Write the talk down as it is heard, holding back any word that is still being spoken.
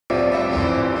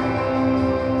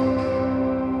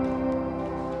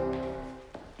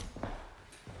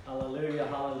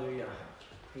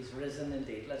He's risen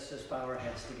indeed. Let's just bow our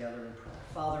heads together in prayer.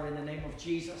 Father, in the name of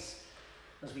Jesus,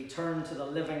 as we turn to the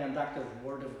living and active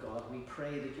Word of God, we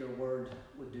pray that your Word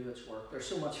would do its work. There's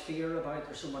so much fear about,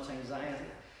 there's so much anxiety.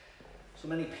 So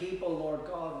many people, Lord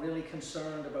God, really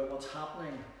concerned about what's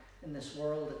happening in this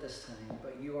world at this time.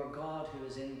 But you are God who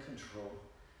is in control.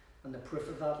 And the proof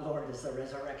of that, Lord, is the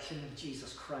resurrection of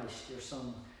Jesus Christ, your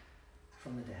Son,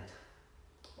 from the dead.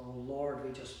 Oh Lord,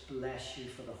 we just bless you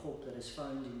for the hope that is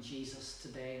found in Jesus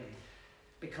today. And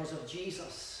because of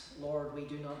Jesus, Lord, we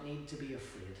do not need to be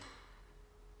afraid.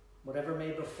 Whatever may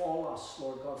befall us,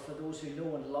 Lord God, for those who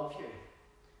know and love you,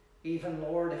 even,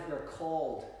 Lord, if we're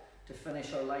called to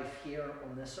finish our life here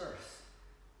on this earth,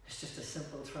 it's just a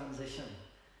simple transition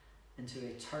into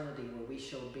eternity where we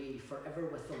shall be forever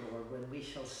with the Lord, when we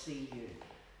shall see you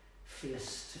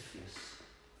face to face.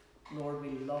 Lord, we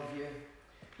love you.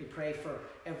 We pray for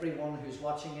everyone who's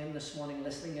watching in this morning,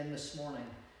 listening in this morning,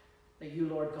 that you,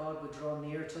 Lord God, would draw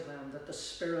near to them, that the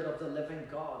Spirit of the living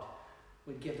God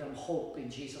would give them hope in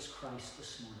Jesus Christ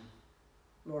this morning.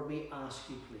 Lord, we ask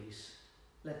you, please,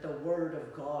 let the word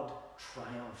of God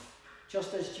triumph.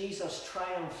 Just as Jesus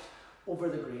triumphed over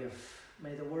the grave,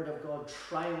 may the word of God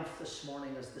triumph this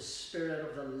morning as the Spirit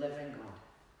of the living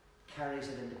God carries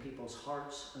it into people's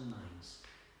hearts and minds.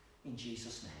 In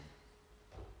Jesus' name,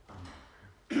 amen.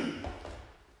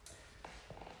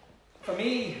 For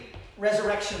me,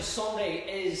 Resurrection Sunday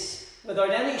is, without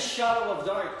any shadow of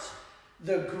doubt,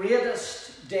 the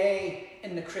greatest day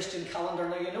in the Christian calendar.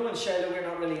 Now, you know, in Shiloh we're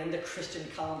not really into Christian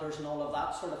calendars and all of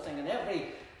that sort of thing, and every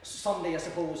Sunday, I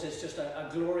suppose, is just a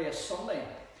glorious Sunday.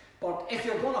 But if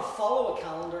you're going to follow a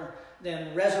calendar,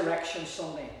 then Resurrection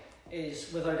Sunday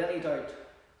is, without any doubt,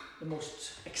 the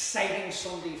most exciting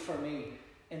Sunday for me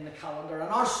in the calendar. And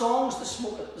our songs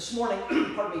this morning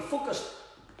pardon me, focused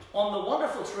on the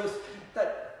wonderful truth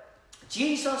that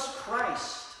Jesus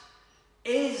Christ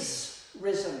is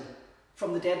risen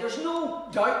from the dead. There's no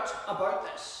doubt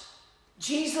about this.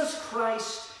 Jesus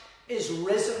Christ is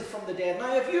risen from the dead.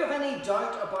 Now, if you have any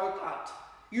doubt about that,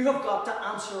 you have got to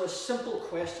answer a simple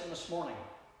question this morning.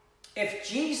 If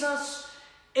Jesus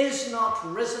is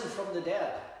not risen from the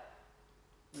dead,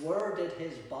 where did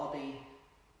his body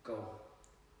go?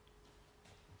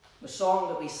 The song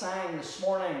that we sang this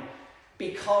morning,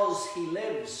 Because He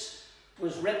Lives,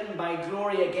 was written by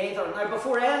Gloria Gaither. Now,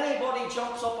 before anybody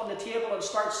jumps up on the table and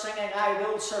starts singing, I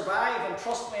will survive, and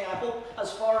trust me, I hope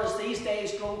as far as these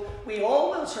days go, we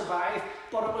all will survive,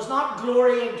 but it was not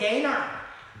Gloria Gaynor.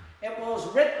 It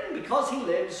was written, Because He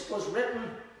Lives, was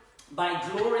written by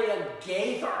Gloria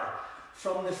Gaither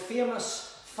from the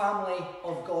famous family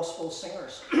of gospel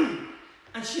singers.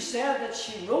 And she said that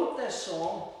she wrote this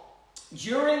song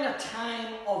during a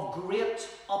time of great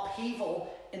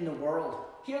upheaval in the world.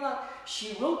 Hear that?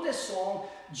 She wrote this song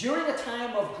during a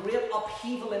time of great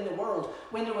upheaval in the world,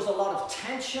 when there was a lot of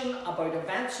tension about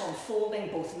events unfolding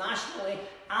both nationally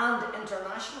and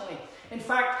internationally. In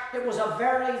fact, it was a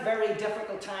very, very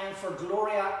difficult time for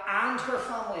Gloria and her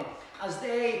family, as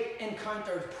they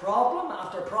encountered problem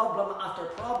after problem after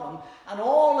problem, and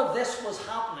all of this was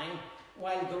happening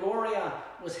while Gloria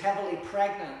was heavily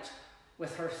pregnant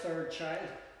with her third child.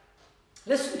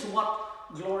 Listen to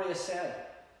what Gloria said.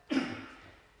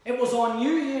 It was on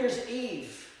New Year's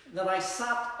Eve that I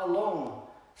sat alone,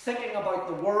 thinking about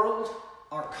the world,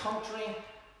 our country,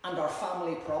 and our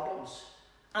family problems,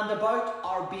 and about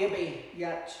our baby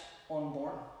yet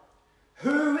unborn.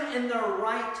 Who in their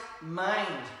right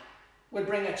mind would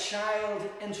bring a child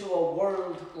into a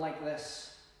world like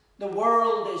this? The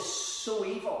world is so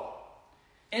evil.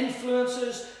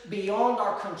 Influences beyond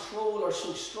our control are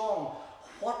so strong.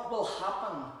 What will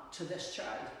happen to this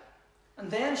child?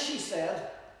 And then she said,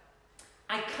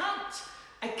 I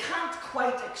can't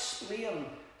quite explain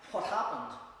what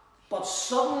happened, but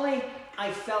suddenly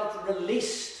I felt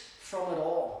released from it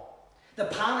all. The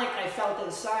panic I felt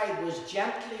inside was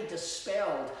gently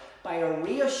dispelled by a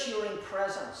reassuring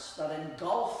presence that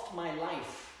engulfed my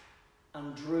life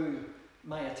and drew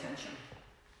my attention.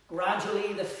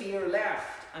 Gradually the fear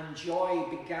left and joy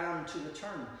began to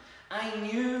return. I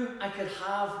knew I could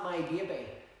have my baby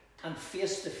and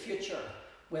face the future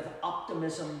with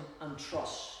optimism and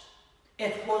trust.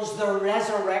 It was the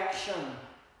resurrection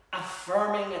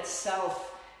affirming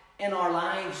itself in our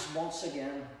lives once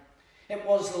again. It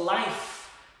was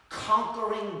life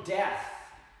conquering death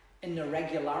in the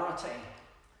regularity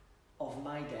of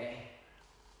my day.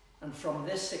 And from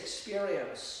this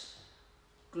experience,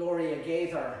 Gloria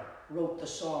Gaither wrote the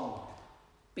song,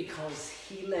 Because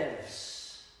He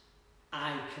Lives,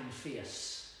 I Can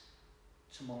Face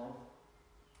Tomorrow.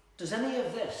 Does any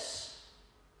of this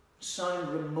sound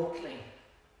remotely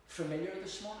familiar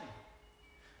this morning?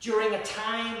 During a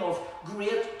time of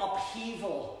great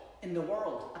upheaval in the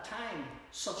world, a time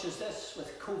such as this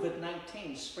with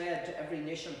COVID-19 spread to every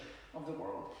nation of the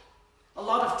world. A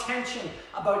lot of tension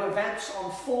about events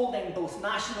unfolding both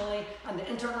nationally and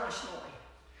internationally.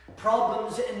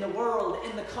 Problems in the world,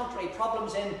 in the country,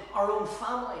 problems in our own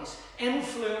families,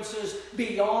 influences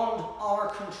beyond our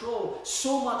control.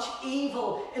 So much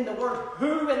evil in the world.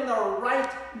 Who in their right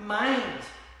mind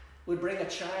would bring a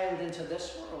child into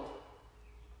this world?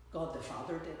 God the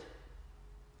Father did.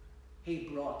 He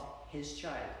brought his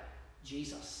child,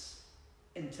 Jesus,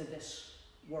 into this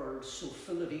world so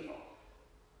full of evil,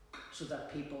 so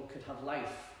that people could have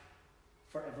life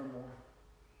forevermore.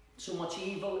 So much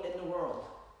evil in the world.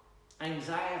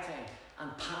 Anxiety and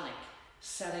panic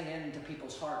setting into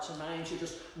people's hearts and minds. You're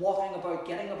just walking about,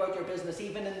 getting about your business.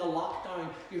 Even in the lockdown,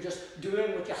 you're just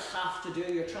doing what you have to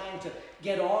do. You're trying to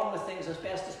get on with things as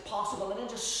best as possible. And then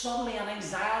just suddenly an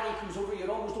anxiety comes over you. It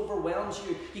almost overwhelms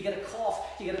you. You get a cough,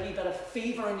 you get a wee bit of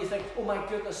fever, and you think, oh my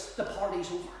goodness, the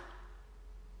party's over.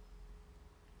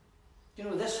 You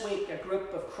know, this week a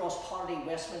group of cross-party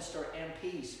Westminster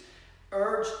MPs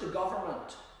urged the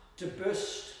government to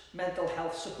boost mental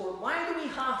health support. Why do we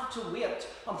have to wait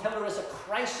until there is a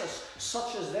crisis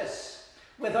such as this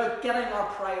without getting our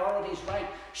priorities right?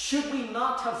 Should we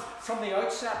not have from the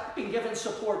outset been given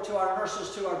support to our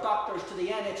nurses, to our doctors, to the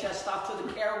NHS staff, to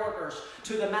the care workers,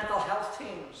 to the mental health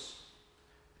teams?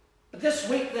 But this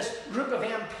week, this group of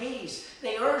MPs,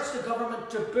 they urged the government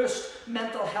to boost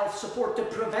mental health support to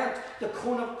prevent the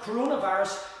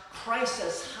coronavirus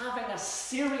crisis having a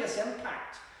serious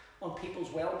impact on people's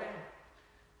well-being.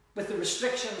 With the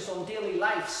restrictions on daily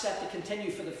life set to continue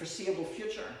for the foreseeable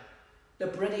future, the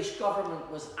British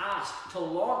government was asked to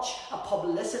launch a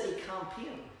publicity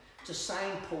campaign to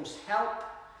signpost help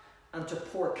and to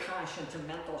pour cash into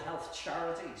mental health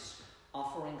charities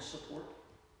offering support.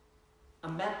 A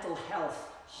mental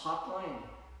health hotline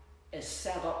is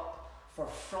set up for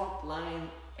frontline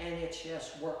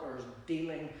NHS workers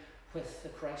dealing with the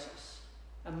crisis.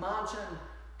 Imagine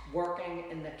working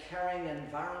in the caring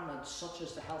environment such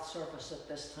as the health service at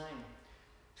this time,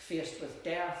 faced with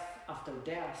death after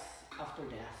death after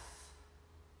death.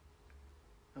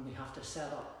 And we have to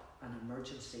set up an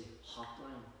emergency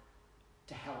hotline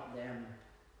to help them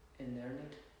in their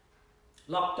need.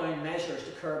 Lockdown measures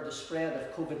to curb the spread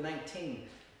of COVID-19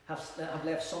 have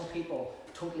left some people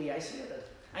totally isolated.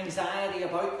 Anxiety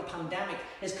about the pandemic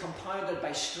is compounded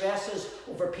by stresses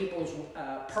over people's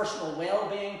personal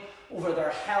well-being, over their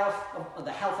health,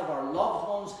 the health of our loved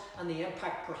ones, and the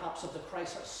impact perhaps of the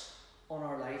crisis on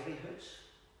our livelihoods.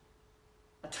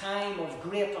 A time of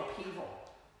great upheaval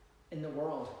in the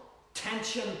world.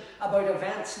 Tension about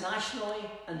events nationally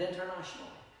and internationally.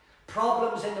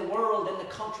 Problems in the world, in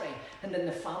the country, and in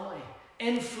the family.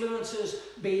 Influences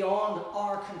beyond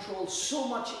our control. So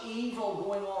much evil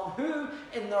going on. Who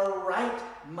in their right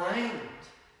mind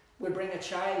would bring a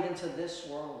child into this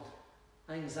world?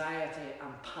 Anxiety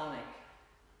and panic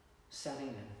setting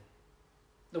in.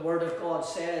 The Word of God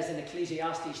says in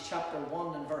Ecclesiastes chapter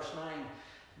 1 and verse 9,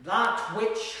 that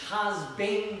which has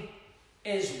been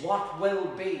is what will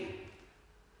be.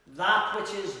 That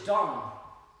which is done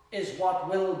is what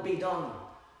will be done.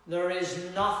 There is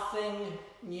nothing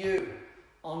new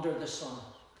under the sun.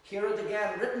 Hear it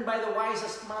again, written by the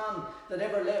wisest man that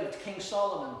ever lived, King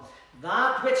Solomon.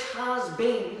 That which has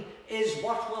been is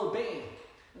what will be.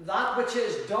 That which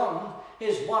is done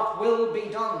is what will be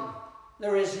done.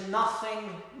 There is nothing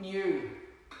new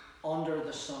under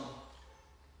the sun.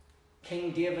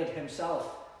 King David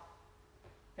himself,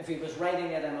 if he was writing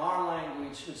it in our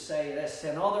language, would say this.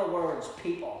 In other words,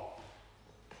 people,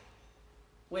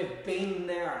 we've been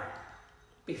there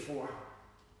before.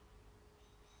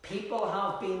 People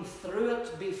have been through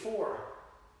it before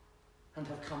and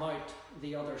have come out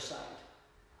the other side.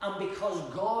 And because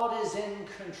God is in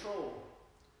control,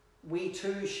 we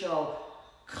too shall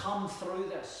come through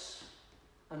this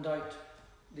and out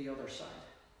the other side.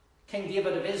 King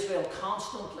David of Israel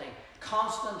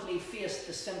constantly faced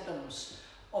the symptoms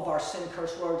of our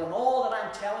sin-cursed world. And all that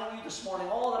I'm telling you this morning,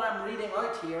 all that I'm reading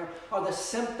out here, are the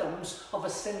symptoms of a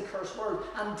sin-cursed world.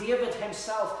 And David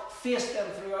himself faced them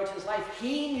throughout his life.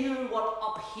 He knew what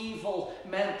upheaval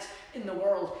meant in the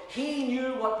world. He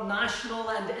knew what national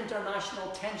and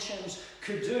international tensions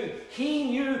could do. He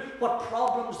knew what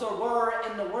problems there were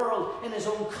in the world, in his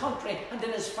own country and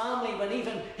in his family, when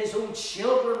even his own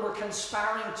children were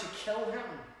conspiring to kill him.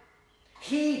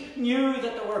 He knew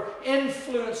that there were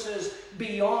influences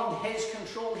beyond his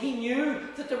control. He knew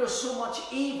that there was so much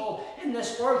evil in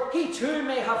this world. He too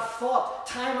may have thought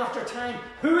time after time,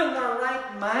 who in their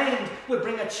right mind would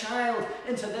bring a child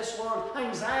into this world?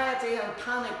 Anxiety and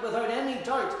panic, without any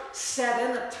doubt, set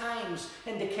in at times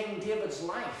into King David's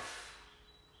life.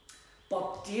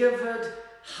 But David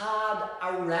had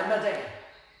a remedy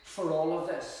for all of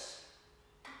this,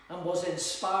 and was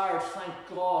inspired, thank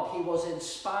God, he was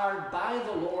inspired by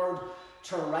the Lord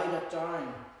to write it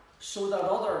down, so that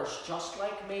others, just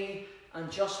like me and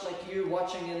just like you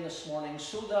watching in this morning,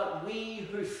 so that we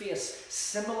who face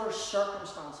similar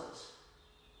circumstances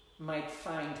might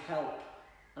find help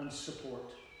and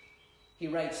support. He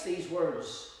writes these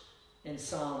words in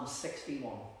Psalm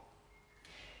 61.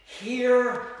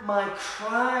 Hear my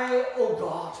cry, O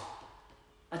God,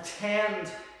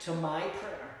 attend to my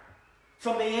prayer.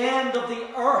 From the end of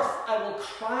the earth I will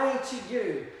cry to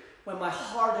you when my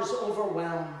heart is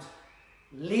overwhelmed.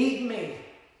 Lead me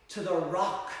to the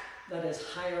rock that is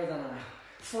higher than I.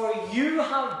 For you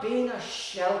have been a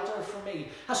shelter for me,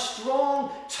 a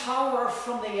strong tower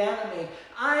from the enemy.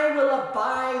 I will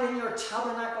abide in your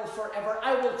tabernacle forever.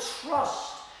 I will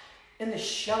trust in the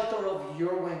shelter of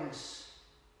your wings.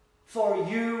 For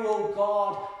you, O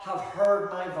God, have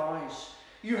heard my voice.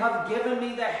 You have given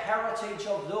me the heritage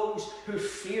of those who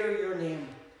fear your name.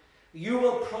 You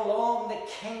will prolong the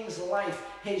king's life,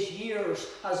 his years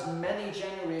as many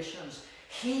generations.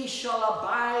 He shall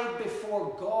abide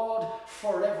before God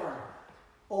forever.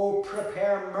 O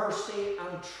prepare mercy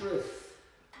and truth,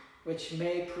 which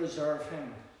may preserve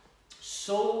him.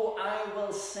 So I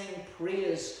will sing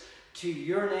praise to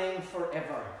your name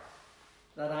forever,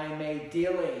 that I may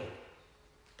daily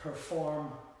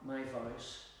perform my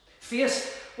vows.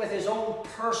 Faced with his own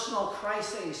personal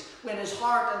crises, when his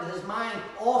heart and his mind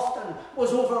often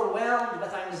was overwhelmed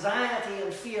with anxiety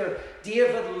and fear,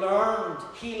 David learned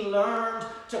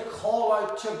to call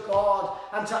out to God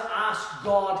and to ask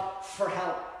God for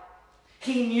help.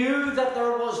 He knew that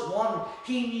there was one.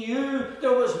 He knew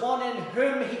there was one in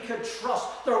whom he could trust.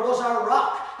 There was a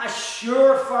rock, a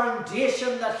sure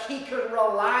foundation that he could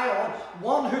rely on,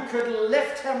 one who could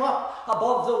lift him up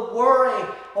above the worry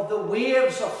of the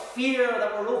waves of fear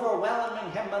that were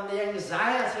overwhelming him and the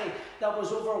anxiety that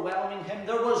was overwhelming him.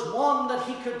 There was one that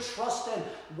he could trust in,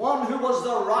 one who was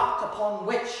the rock upon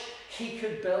which he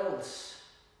could build.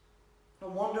 I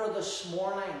wonder this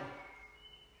morning,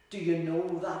 do you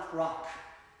know that rock?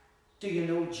 Do you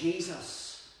know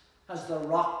Jesus as the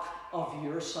rock of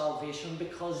your salvation?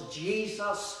 Because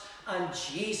Jesus and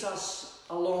Jesus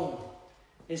alone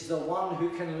is the one who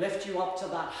can lift you up to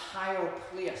that higher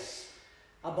place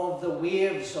above the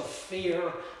waves of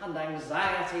fear and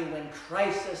anxiety when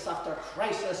crisis after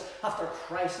crisis after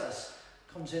crisis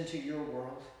comes into your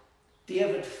world.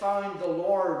 David found the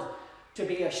Lord to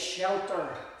be a shelter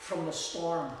from the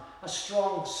storm, a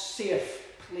strong, safe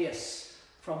place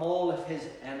from all of his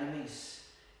enemies.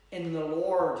 In the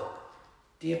Lord,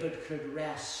 David could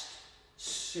rest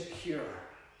secure,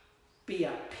 be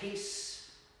at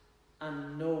peace,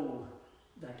 and know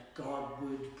that God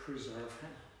would preserve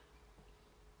him.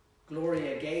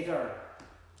 Gloria Gaither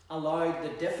allowed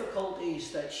the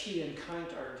difficulties that she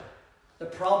encountered, the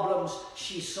problems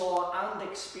she saw and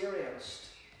experienced,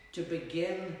 to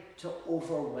begin to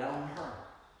overwhelm her,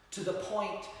 to the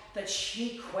point that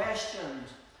she questioned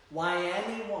why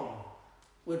anyone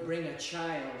would bring a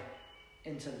child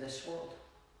into this world.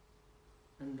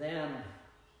 And then,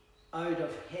 out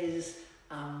of his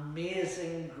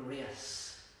amazing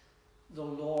grace, the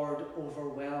Lord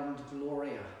overwhelmed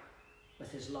Gloria with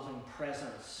his loving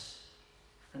presence,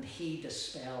 and he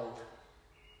dispelled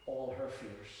all her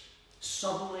fears.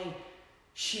 Suddenly,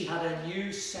 she had a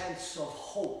new sense of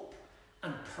hope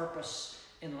and purpose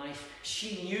in life.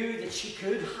 She knew that she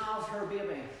could have her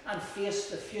baby and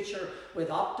face the future with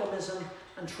optimism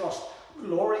and trust.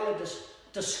 Gloria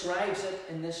describes it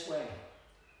in this way.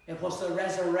 It was the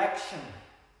resurrection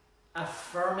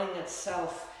affirming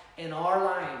itself in our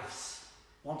lives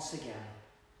once again.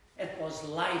 It was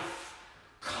life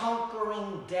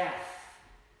conquering death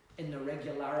in the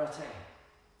regularity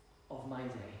of my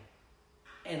day.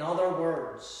 In other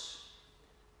words,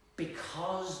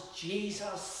 because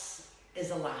Jesus is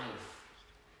alive,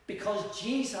 because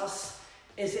Jesus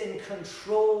is in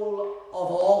control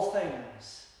of all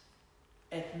things,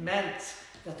 it meant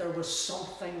that there was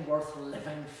something worth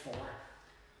living for.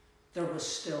 There was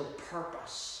still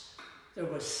purpose. There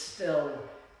was still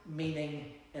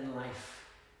meaning in life.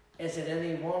 Is it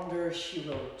any wonder she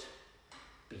wrote,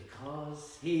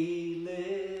 because he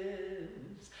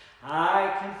lives,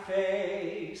 I can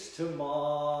face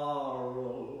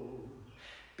tomorrow.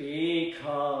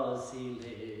 Because he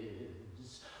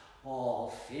lives, all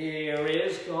fear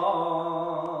is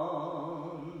gone.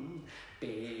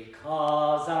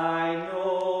 Because I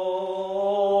know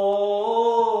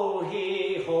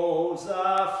he holds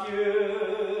a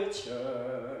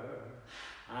future,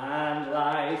 and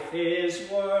life is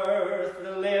worth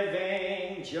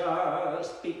living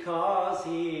just because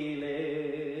he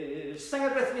lives. Sing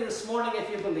it with me this morning if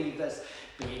you believe this.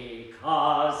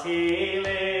 Because he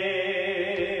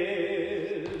lives,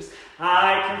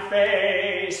 I can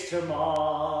face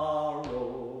tomorrow.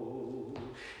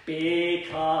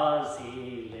 Because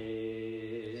he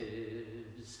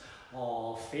lives,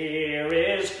 all fear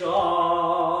is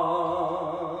gone.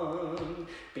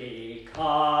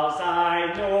 Because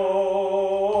I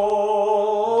know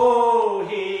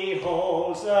he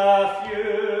holds a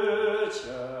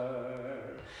future,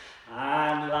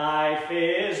 and life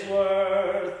is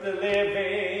worth the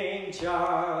living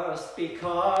just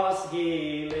because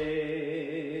he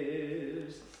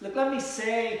lives. Look, let me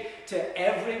say to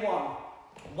everyone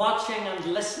watching and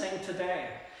listening today,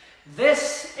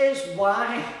 this is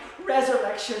why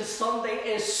Resurrection Sunday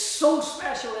is so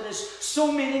special. It is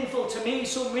so meaningful to me,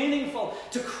 so meaningful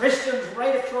to Christians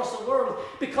right across the world,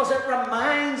 because it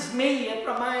reminds me, it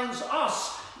reminds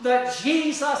us that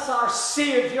Jesus, our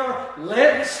Saviour,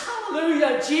 lives.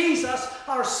 Hallelujah. Jesus,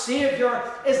 our Saviour,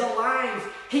 is alive.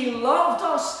 He loved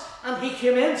us, and he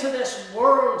came into this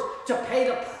world to pay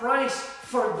the price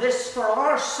for this, for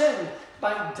our sin,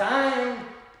 by dying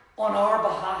on our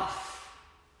behalf.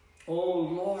 Oh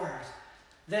Lord,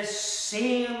 this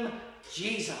same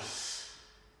Jesus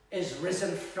is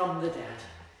risen from the dead.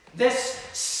 This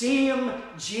same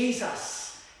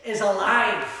Jesus is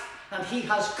alive, and he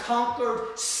has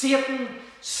conquered Satan,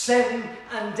 sin,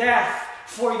 and death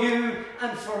for you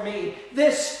and for me.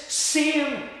 This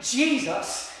same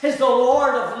Jesus is the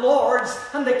Lord of Lords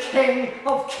and the King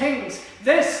of Kings.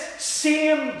 This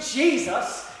same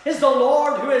Jesus is the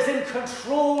Lord who is in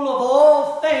control of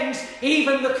all things,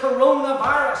 even the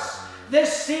coronavirus.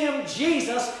 This same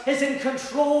Jesus is in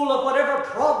control of whatever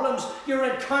problems you're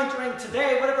encountering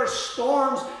today, whatever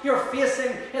storms you're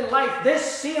facing in life. This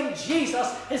same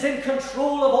Jesus is in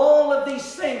control of all of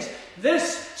these things.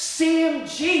 This same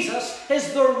Jesus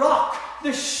is the rock,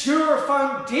 the sure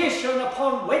foundation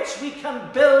upon which we can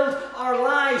build our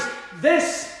lives.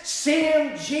 This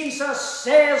same Jesus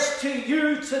says to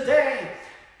you today,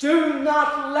 do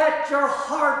not let your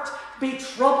heart be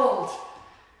troubled,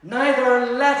 neither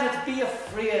let it be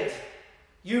afraid.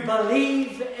 You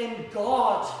believe in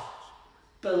God,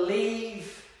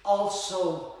 believe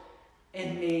also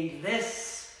in me.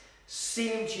 This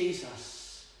same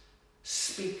Jesus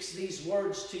speaks these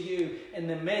words to you in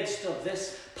the midst of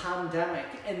this pandemic,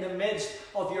 in the midst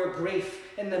of your grief,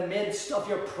 in the midst of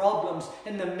your problems,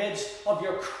 in the midst of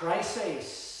your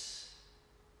crises.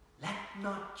 Let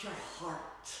not your heart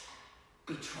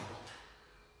be troubled,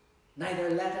 neither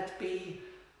let it be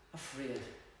afraid.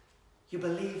 You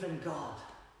believe in God,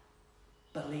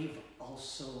 believe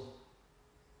also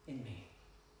in me.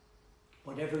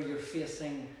 Whatever you're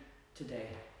facing today,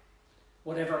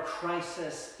 whatever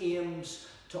crisis aims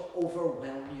to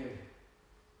overwhelm you,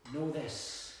 know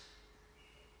this: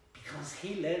 because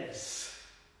he lives,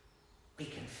 we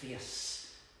can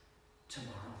face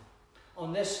tomorrow.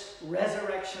 On this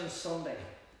Resurrection Sunday,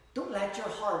 don't let your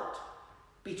heart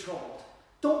be troubled.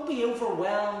 Don't be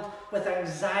overwhelmed with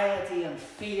anxiety and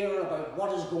fear about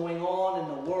what is going on in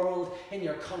the world, in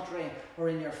your country, or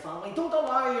in your family. Don't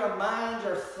allow your mind,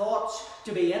 your thoughts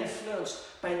to be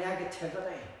influenced by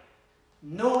negativity.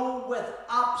 Know with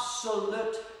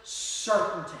absolute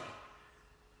certainty,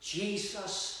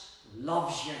 Jesus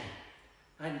loves you,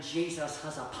 and Jesus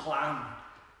has a plan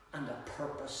and a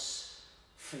purpose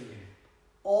for you.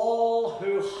 All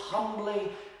who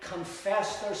humbly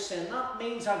confess their sin, that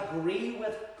means agree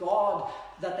with God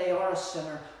that they are a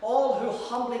sinner. All who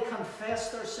humbly confess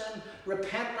their sin,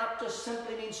 repent, that just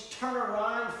simply means turn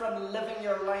around from living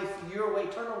your life your way,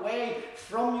 turn away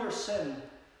from your sin.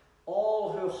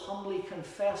 All who humbly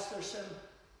confess their sin,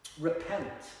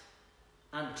 repent,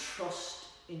 and trust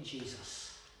in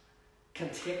Jesus, can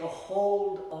take a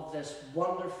hold of this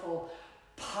wonderful,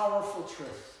 powerful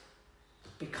truth.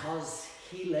 Because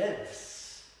he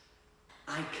lives,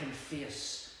 I can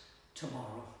face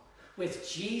tomorrow. With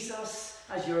Jesus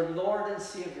as your Lord and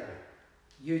Saviour,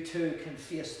 you too can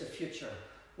face the future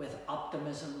with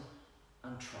optimism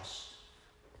and trust.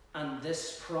 And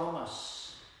this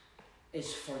promise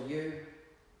is for you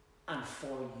and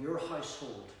for your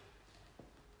household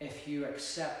if you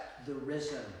accept the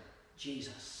risen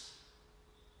Jesus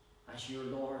as your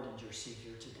Lord and your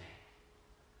Saviour today.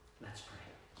 Let's pray.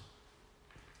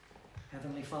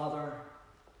 Heavenly Father,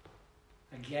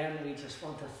 again we just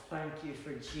want to thank you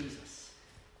for Jesus.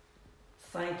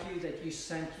 Thank you that you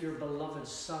sent your beloved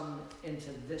Son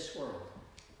into this world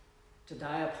to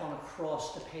die upon a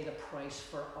cross to pay the price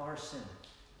for our sin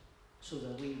so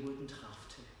that we wouldn't have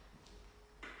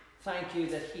to. Thank you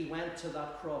that he went to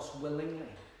that cross willingly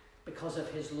because of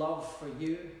his love for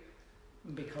you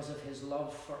and because of his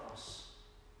love for us.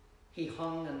 He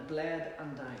hung and bled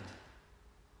and died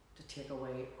to take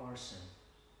away our sin.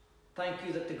 Thank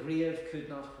you that the grave could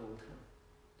not hold him.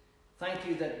 Thank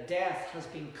you that death has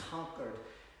been conquered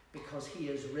because he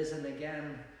is risen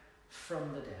again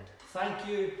from the dead. Thank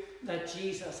you that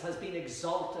Jesus has been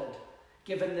exalted,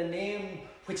 given the name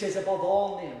which is above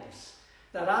all names,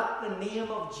 that at the name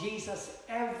of Jesus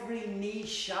every knee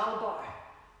shall bow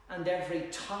and every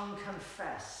tongue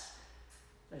confess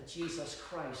that Jesus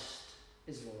Christ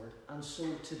is Lord. And so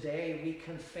today we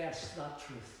confess that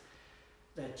truth,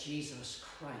 that Jesus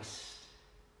Christ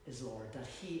is Lord, that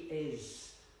he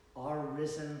is our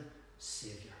risen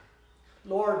Saviour.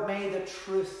 Lord, may the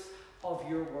truth of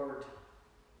your word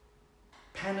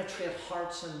penetrate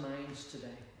hearts and minds today.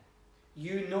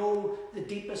 You know the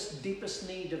deepest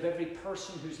need of every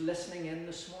person who's listening in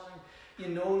this morning. You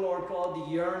know, Lord God,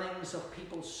 the yearnings of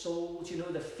people's souls. You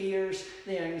know the fears,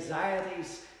 the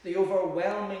anxieties, the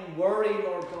overwhelming worry,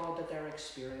 Lord God, that they're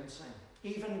experiencing.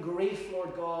 Even grief,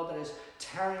 Lord God, that is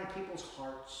tearing people's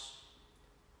hearts.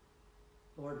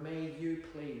 Lord, may you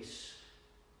please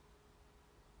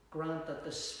grant that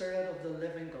the Spirit of the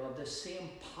living God, the same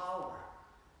power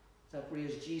that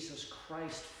raised Jesus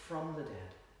Christ from the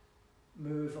dead,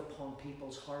 move upon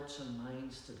people's hearts and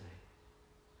minds today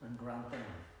and grant them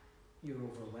your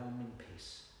overwhelming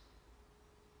peace.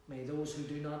 May those who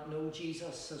do not know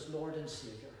Jesus as Lord and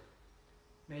Saviour,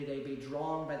 may they be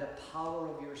drawn by the power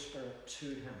of your Spirit to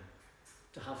him,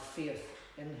 to have faith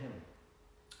in him,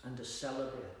 and to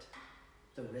celebrate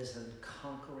the risen,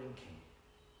 conquering King.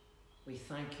 We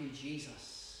thank you,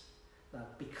 Jesus,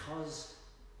 that because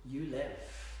you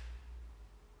live,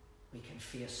 we can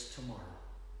face tomorrow,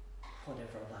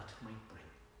 whatever that might bring,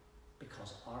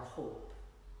 because our hope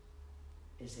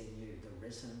is in you, the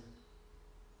risen,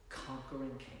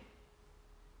 conquering King.